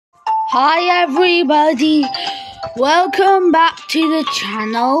Hi everybody, welcome back to the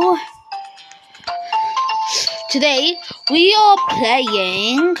channel. Today we are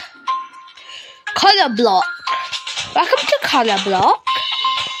playing Color Block. Welcome to Color Block.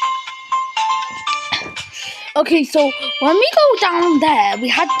 Okay, so when we go down there, we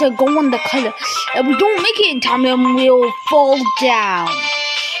had to go on the color. If we don't make it in time, then we'll fall down.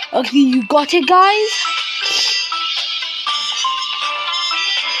 Okay, you got it, guys?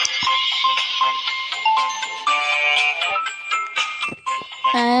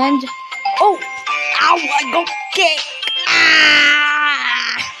 And oh, ow! I got kicked. Ah!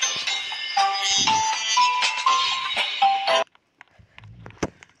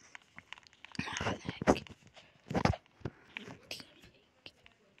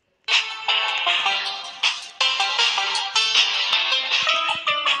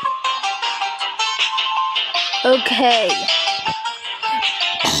 Okay.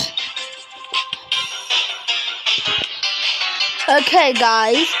 Okay,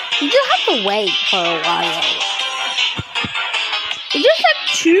 guys, you just have to wait for a while. You just have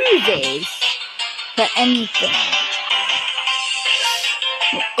chooses for anything.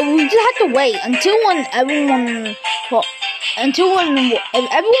 We just have to wait until when everyone if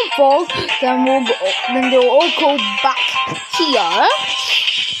everyone falls, then they'll all go back here.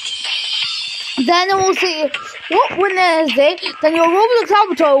 Then we'll see what winner is it. Then your Roblox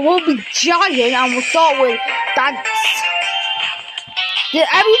avatar will be giant, and we'll start with dance. Then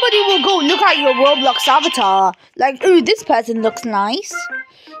everybody will go look at your Roblox avatar. Like, ooh, this person looks nice.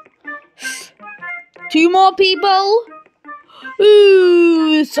 2 more people.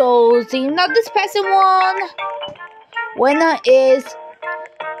 Ooh, so seeing that this person won. Winner is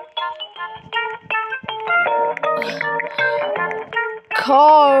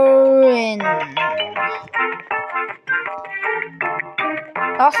Karen.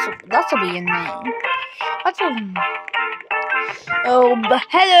 That's a weird name. Oh, but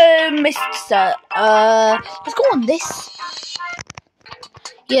hello, Mister. Let's go on this.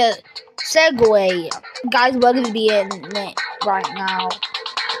 Yeah, Segway. Guys, we're gonna be in it right now.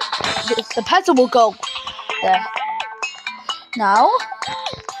 The person will go there. Now,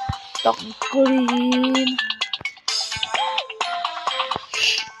 Doc Green.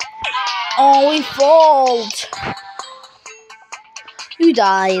 Oh, we failed. You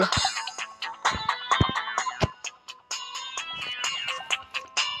died.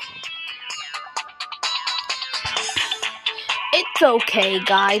 It's okay,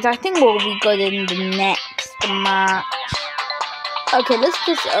 guys. I think we'll be good in the next match. Okay, let's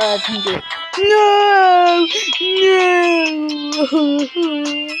just do it. No!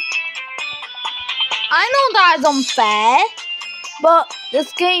 I know that is unfair, but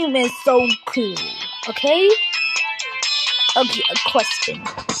this game is so cool. Okay? Okay, a question.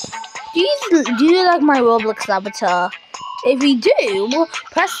 Do you like my Roblox avatar? If you do,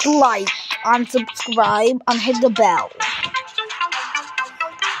 press like and subscribe and hit the bell.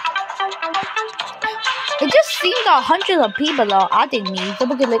 It just seems that hundreds of people are adding me. So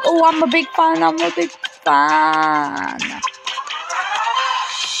because like, oh, I'm a big fan. I'm a big fan.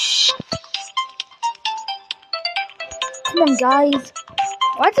 Come on, guys.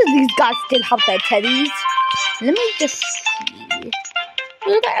 Why do these guys still have their teddies? Let me just see.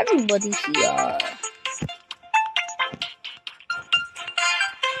 Look at everybody here.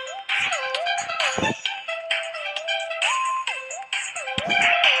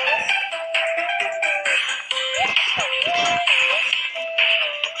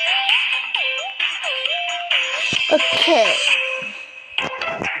 Okay.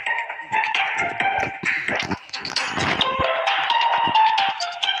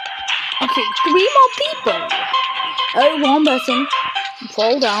 Okay, 3 more people. Oh, 1 person.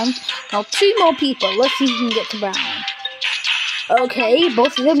 Fall down. Now 2 more people. Let's see if we can get to brown. Okay,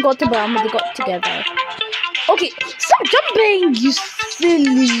 both of them got to brown, but they got together. Okay, stop jumping, you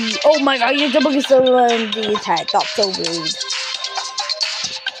silly. Oh my god, you're jumping so in the attack. That's so rude.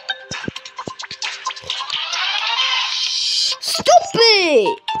 Stop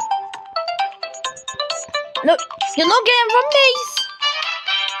it! No, you're not getting from base.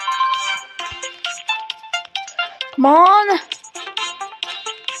 Come on.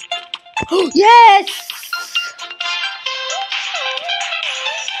 Yes!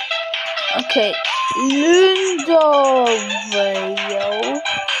 Okay, Lundovale.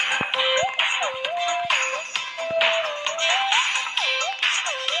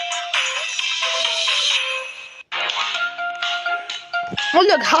 Oh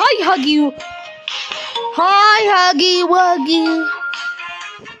look, hi Huggy. Hi Huggy Wuggy.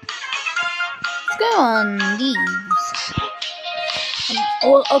 Let's go on these.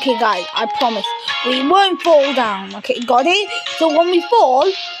 Oh, okay, guys, I promise we won't fall down. Okay, got it? So when we fall,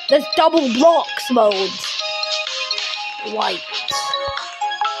 there's double blocks mode. White.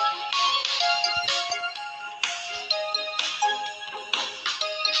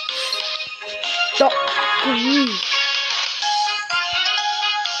 Dark green.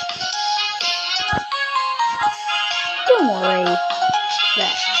 Don't worry.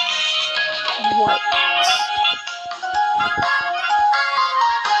 There. White.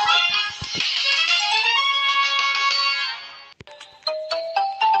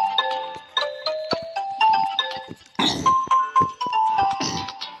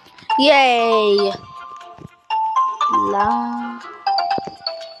 Yay! La.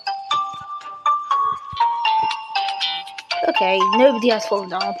 Okay, nobody has fallen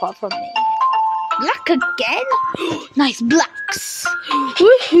down apart from me. Black again? Nice blacks!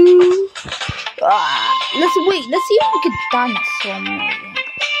 Woohoo! Let's wait. Let's see if we can dance one.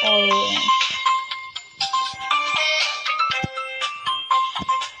 Oh.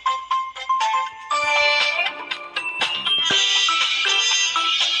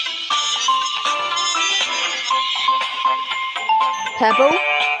 Purple.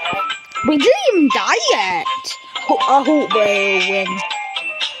 We didn't even die yet. I hope we'll win.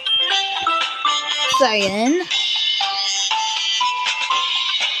 Cyan.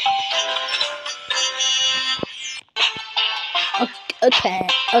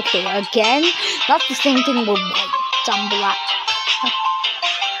 Okay, again. That's the same thing with white and black.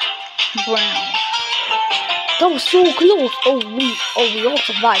 Brown. That was so close. We all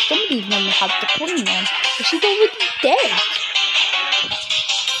survived. Somebody even had the queen on, but she's already dead.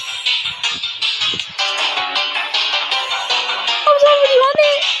 I was already on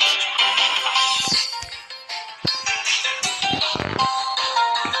it.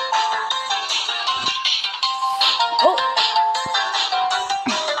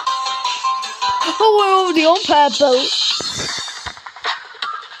 Oh, we're already on purple.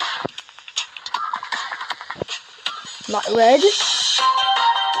 Like red.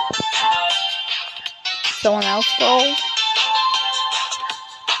 Someone else falls.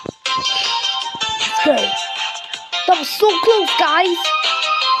 Let's go. That was so close, guys.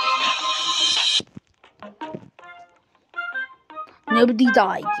 Nobody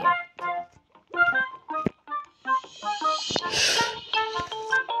died yet.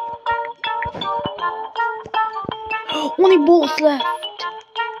 Only balls left.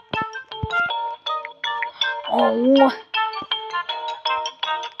 Oh.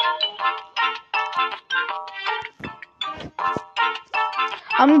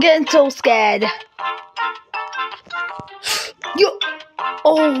 I'm getting so scared.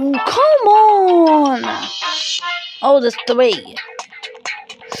 Oh, come on. Oh, there's 3.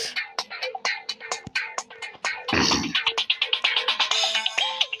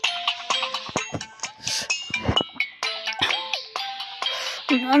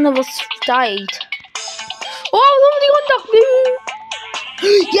 None of us died. Oh, somebody got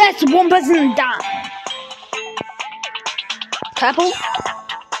blue. Yes, one person down. Purple.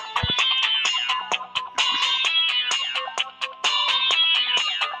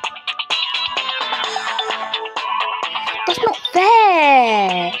 That's not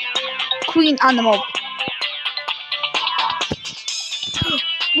fair. Queen animal.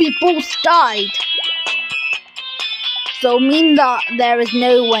 We both died. So mean that there is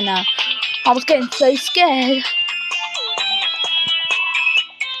no winner. I was getting so scared.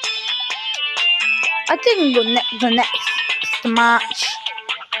 I think the next match.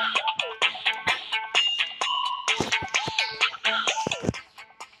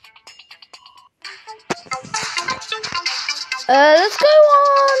 Let's go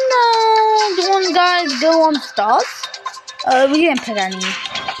on. Do you want guys go on stars? We didn't pick any.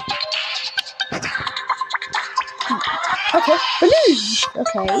 Okay, balloons.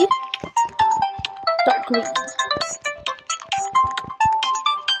 Okay. Dark green.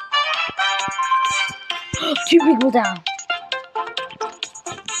 2 people down.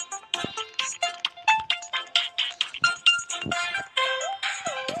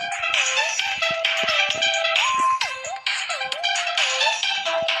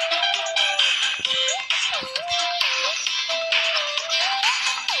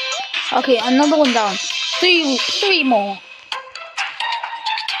 Okay, another one down. 3 more.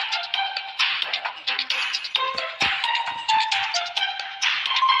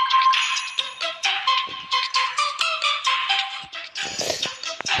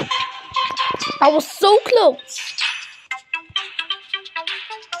 I was so close.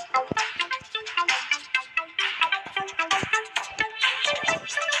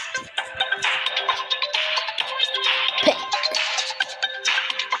 Pink.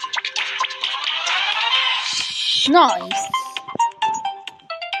 Nice.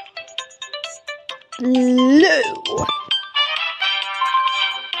 Blue.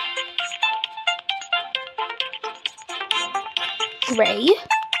 Grey.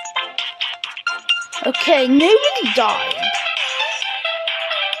 Okay, nobody died.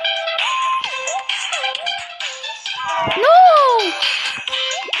 No!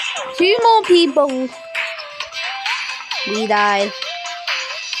 2 more people. We died.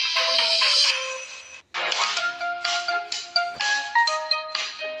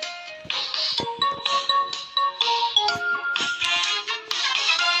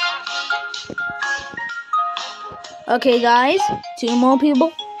 Okay, guys, 2 more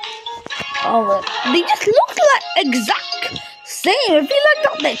people. Oh, they just look like exact same. I feel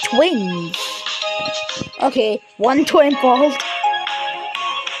like they're twins. Okay, 1 twin fault.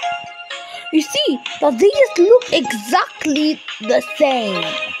 You see, that they just look exactly the same.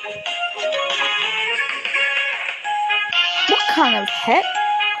 What kind of heck?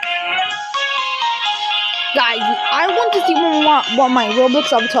 Guys, I want to see what my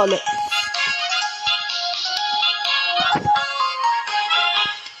Roblox avatar looks.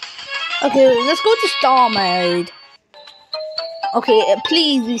 Okay, let's go to star mode. Okay,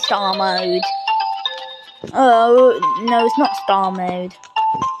 please be star mode. Oh, no, it's not star mode.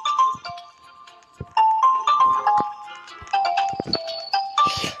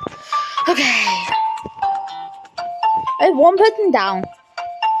 Okay. There's 1 person down.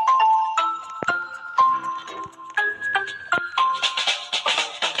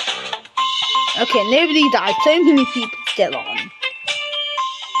 Okay, nobody died. So many people still on.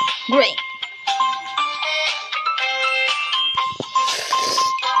 Great.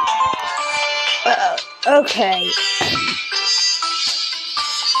 Okay.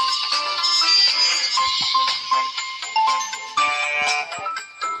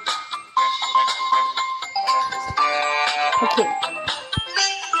 Okay.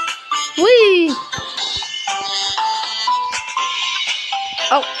 Whee!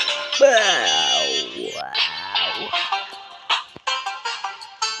 Oh. Wow.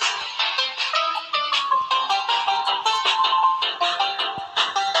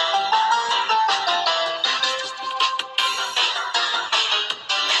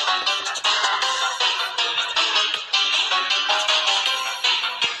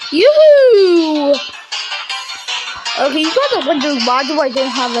 Yoo-hoo! Okay, you guys are wondering why do I don't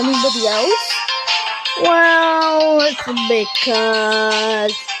have anybody else? Well, it's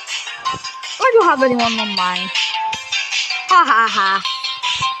because I don't have anyone on mine. Ha ha ha.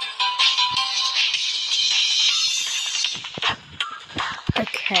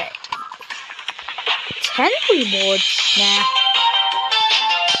 Okay. 10 rewards now.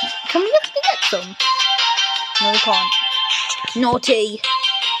 Can we actually get some? No, we can't. Naughty.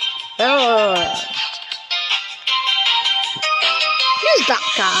 Who's that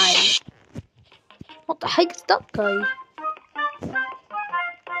guy? What the heck is that guy?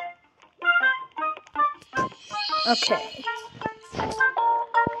 Okay.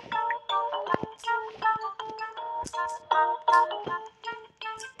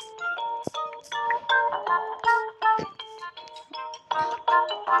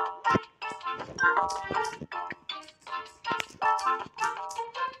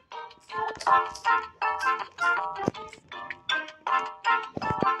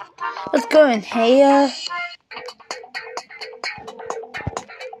 Let's go in here.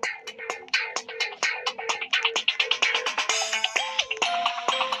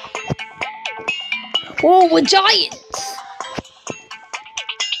 Whoa, we're giants!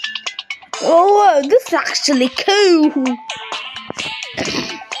 Oh, this is actually cool.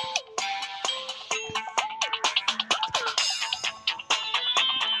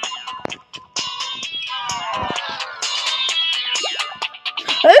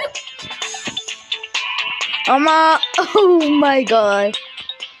 Oh my god.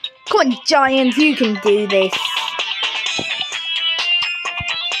 Come on, giants, you can do this.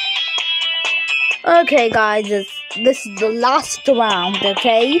 Okay, guys, this is the last round,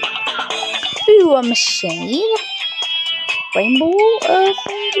 okay? Ooh, a machine. Rainbow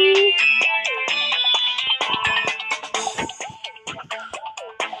thingy.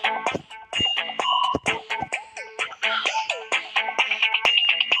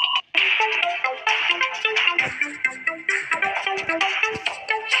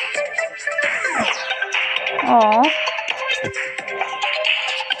 Aww.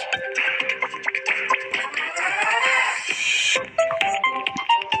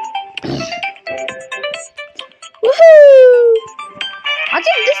 Woohoo! I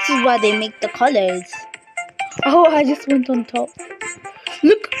think this is where they make the colors. Oh, I just went on top.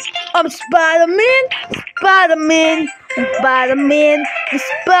 Look, I'm Spider-Man. Spider-Man, Spider-Man,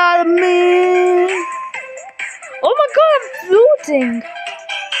 Spider-Man. Oh my god, I'm floating.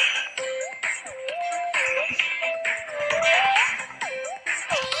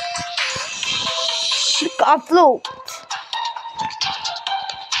 Look, I float.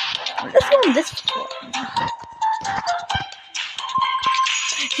 Let's go on this one.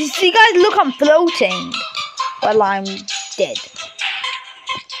 You see, guys, look, I'm floating. Well, I'm dead.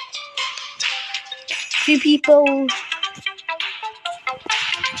 2 people.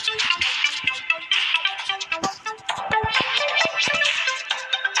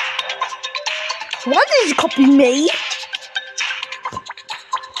 What is copy me?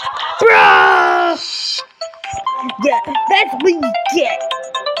 Bruh! Yeah, that's what you get.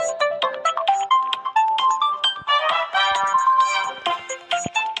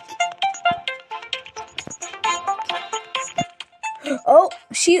 Oh,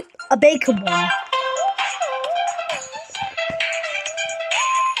 shoot, a bacon one.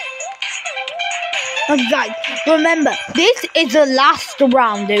 Okay, guys, remember, this is the last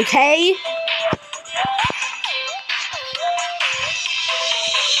round, okay?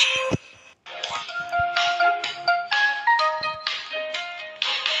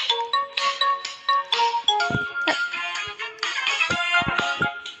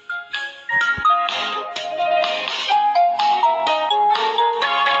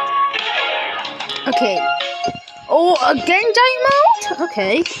 Okay. Oh, again giant mode?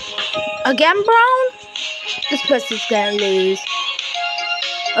 Okay. Again brown? This person's gonna lose.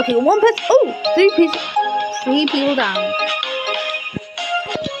 Okay, 1 person. Oh, 3 people. 3 people down.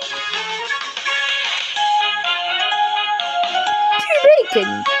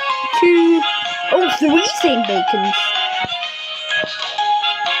 Bacon. 2. Oh, 3 same bacons.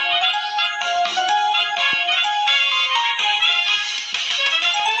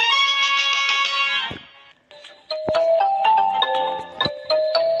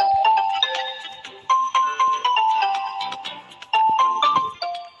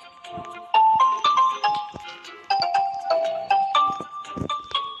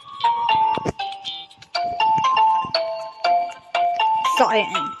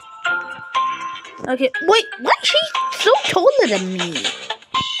 Science. Okay, wait, why is she so taller than me?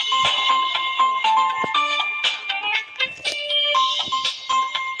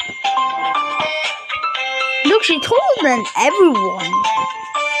 Look, she's taller than everyone.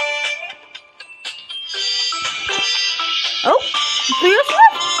 Oh, 3 of them?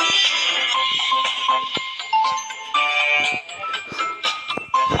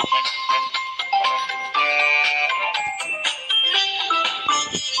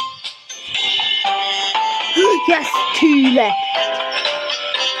 Yes, 2 left.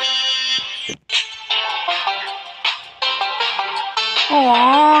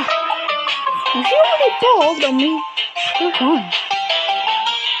 Aww. She already followed on me. Good one.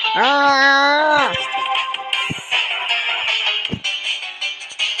 Ah.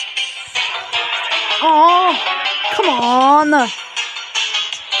 Oh, come on.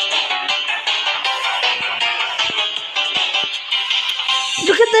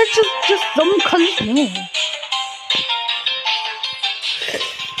 Look at that, just some colors.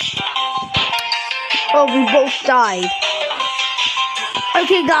 Oh, we both died.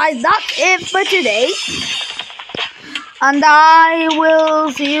 Okay, guys, that's it for today. And I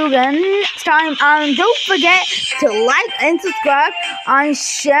will see you again next time. And don't forget to like and subscribe and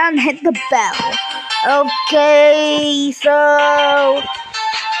share and hit the bell. Okay, so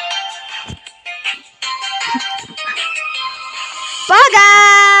bye,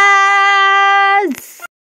 guys.